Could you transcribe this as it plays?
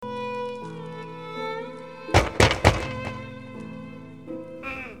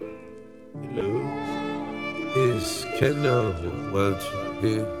Kendall Welch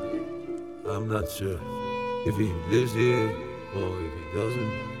here. I'm not sure if he lives here or if he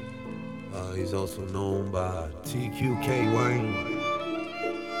doesn't. He's also known by TQ-Kwayne,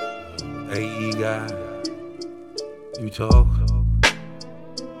 AE guy. You talk.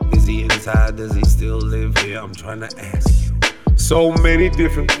 Is he inside? Does he still live here? I'm trying to ask you so many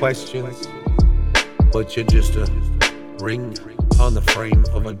different questions, but you're just a ring on the frame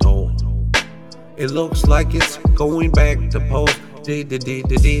of a door. It looks like it's going back to post digitally.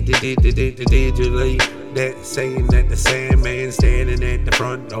 That saying that the Sandman standing at the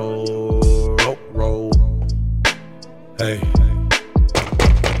front door. Roll. Hey,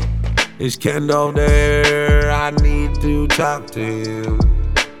 is Kendall there? I need to talk to him.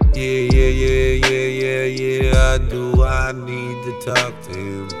 Yeah. I do. I need to talk to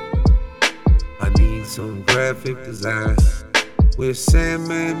him. I need some graphic design with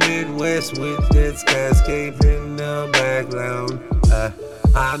Sandman Midwest with that skyscape in the background.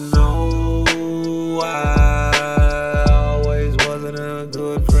 I know I always wasn't a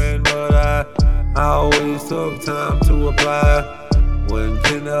good friend, but I always took time to apply. When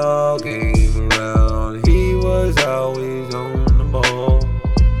Kendall came around, he was always on the ball.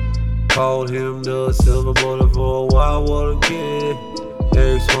 Called him the silver bullet for a while, what a kid.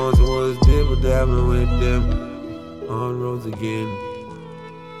 Eric Swanson was dibble-dabbling with them on roads again.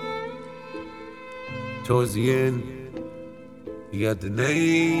 Towards the end, you got the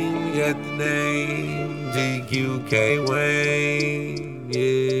name, TQ-Kwayne,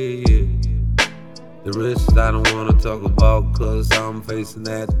 yeah. The rest I don't wanna talk about, cause I'm facing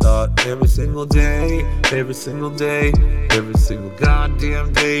that thought every single day, every single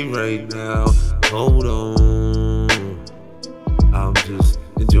goddamn day right now. Hold on, I'm just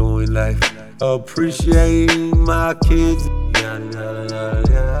enjoying life, appreciating my kids.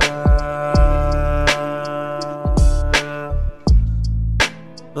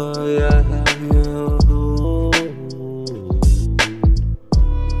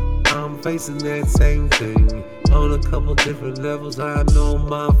 I'm facing that same thing on a couple different levels. I know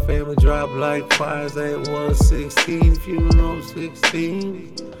my family dropped like flies at 116, funeral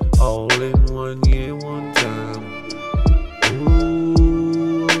 16, all in 1 year, one time. Ooh.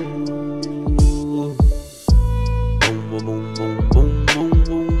 Boom, boom, boom, boom, boom, boom,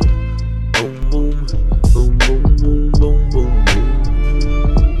 boom, boom, boom, boom, boom, boom, boom, boom,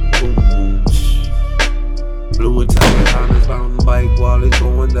 boom. Blew a tire on his mountain bike while it's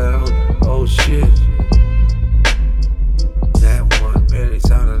going down. Oh shit. That one barely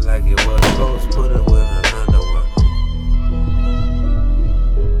sounded like it was supposed to put it with another one.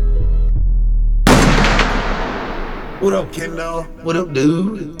 What up, Kendall? What up,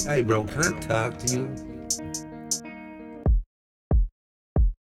 dude? Hey, bro, can I talk to you?